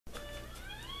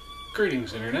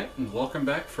Greetings Internet, and welcome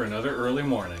back for another early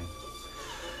morning.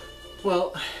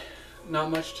 Well, not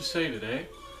much to say today.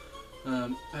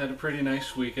 I had a pretty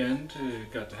nice weekend.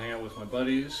 Got to hang out with my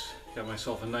buddies. Got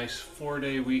myself a nice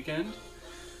 4-day weekend.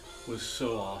 Was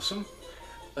so awesome.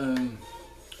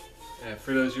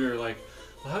 For those of you who are like,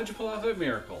 well, how'd you pull off that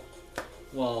miracle?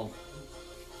 Well,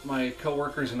 my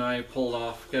co-workers and I pulled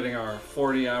off getting our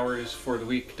 40 hours for the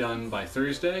week done by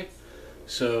Thursday.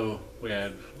 So we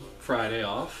had Friday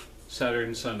off, Saturday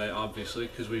and Sunday obviously,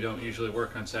 because we don't usually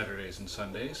work on Saturdays and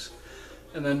Sundays.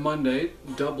 And then Monday,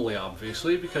 doubly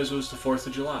obviously, because it was the 4th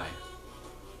of July.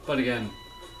 But again,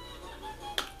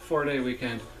 4-day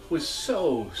weekend was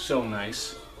so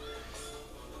nice.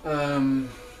 And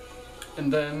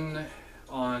then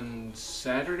on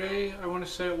Saturday, I want to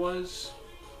say it was,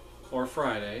 or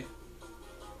Friday,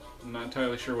 I'm not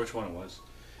entirely sure which one it was,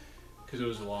 because it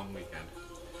was a long weekend,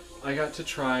 I got to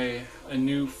try a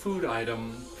new food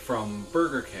item from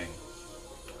Burger King.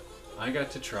 I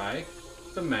got to try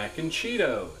the Mac and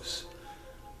Cheetos.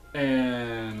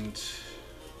 And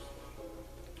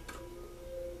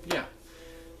yeah,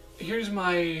 here's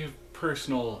my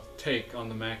personal take on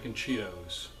the Mac and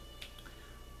Cheetos.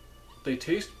 They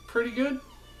taste pretty good,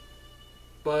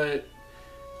 but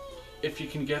if you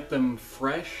can get them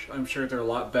fresh, I'm sure they're a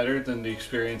lot better than the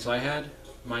experience I had.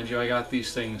 Mind you, I got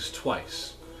these things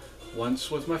twice.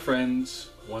 Once with my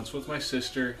friends, once with my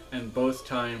sister, and both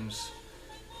times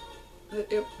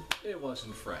it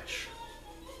wasn't fresh.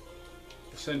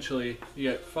 Essentially, you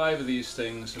get 5 of these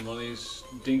things in one of these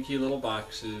dinky little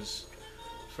boxes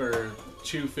for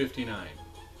 $2.59,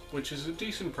 which is a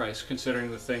decent price considering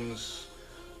the things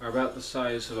are about the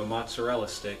size of a mozzarella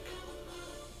stick,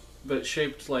 but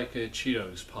shaped like a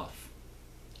Cheetos puff.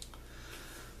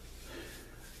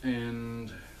 And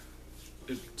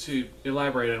to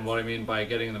elaborate on what I mean by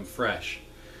getting them fresh,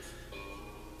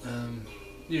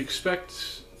 you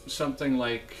expect something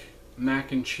like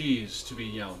mac and cheese to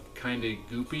be, kind of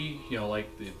goopy,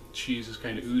 like the cheese is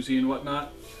kind of oozy and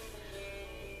whatnot.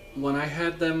 When I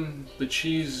had them, the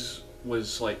cheese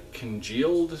was like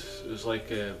congealed. It was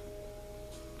like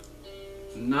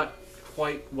not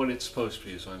quite what it's supposed to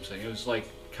be, is what I'm saying. It was like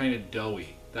kind of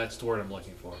doughy. That's the word I'm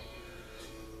looking for.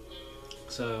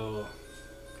 So,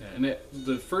 yeah, and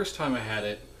the first time I had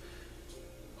it,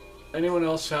 anyone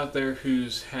else out there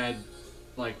who's had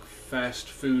like fast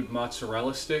food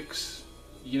mozzarella sticks,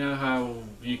 you know how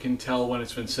you can tell when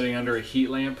it's been sitting under a heat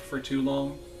lamp for too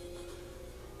long?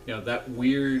 That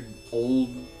weird old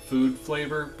food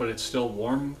flavor, but it's still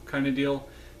warm kind of deal.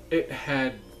 It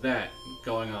had that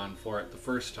going on for it the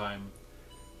first time.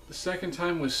 The second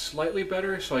time was slightly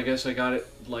better, so I guess I got it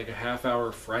like a half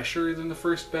hour fresher than the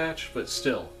first batch, but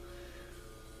still.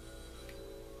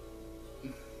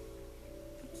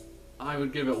 I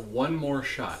would give it one more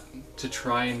shot to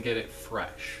try and get it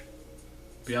fresh.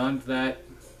 Beyond that,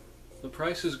 the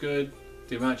price is good,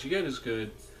 the amount you get is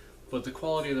good, but the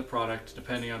quality of the product,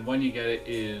 depending on when you get it,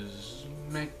 is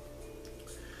meh.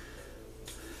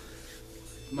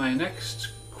 My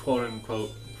next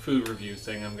quote-unquote food review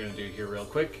thing I'm going to do here real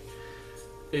quick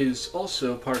is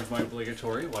also part of my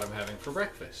obligatory what I'm having for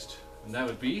breakfast, and that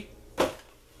would be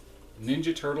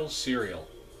Ninja Turtles cereal.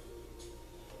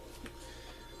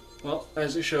 Well,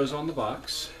 as it shows on the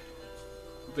box,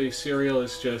 the cereal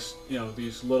is just,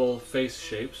 these little face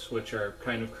shapes, which are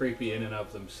kind of creepy in and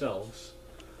of themselves.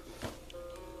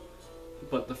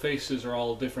 But the faces are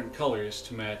all different colors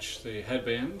to match the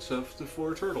headbands of the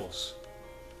 4 turtles.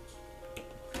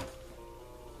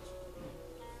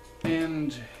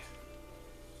 And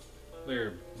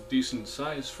they're decent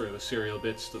size for the cereal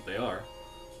bits that they are.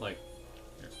 Like,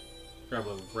 here, grab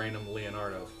a random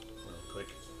Leonardo real quick.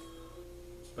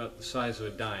 About the size of a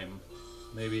dime,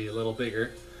 maybe a little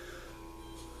bigger.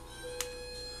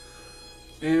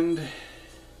 And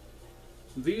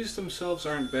these themselves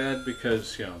aren't bad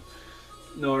because,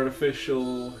 no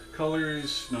artificial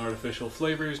colors, no artificial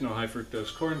flavors, no high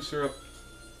fructose corn syrup.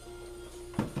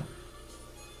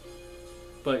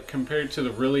 But compared to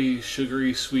the really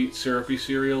sugary, sweet, syrupy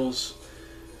cereals,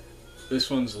 this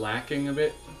one's lacking a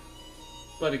bit.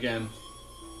 But again,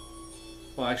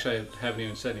 well, actually I haven't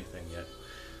even said anything yet.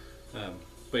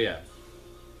 But yeah,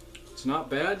 it's not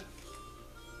bad.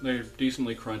 They're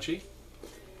decently crunchy.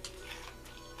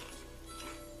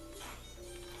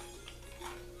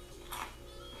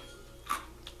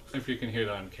 If you can hear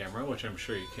that on camera, which I'm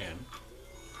sure you can.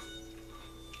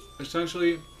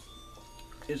 Essentially,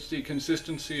 it's the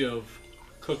consistency of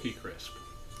Cookie Crisp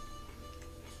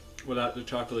without the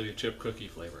chocolatey chip cookie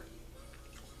flavor.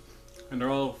 And they're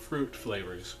all fruit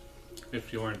flavors,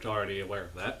 if you weren't already aware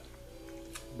of that,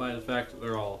 by the fact that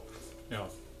they're all,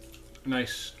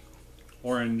 nice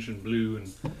orange and blue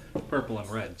and purple and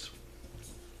reds.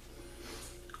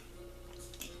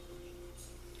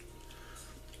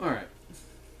 Alright,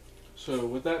 so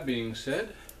with that being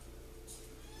said,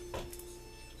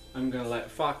 I'm going to let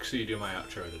Foxy do my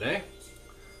outro today.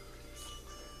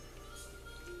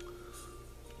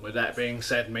 With that being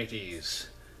said, mateys,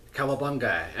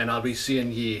 cowabunga, and I'll be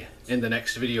seeing ye in the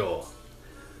next video.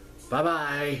 Bye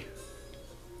bye!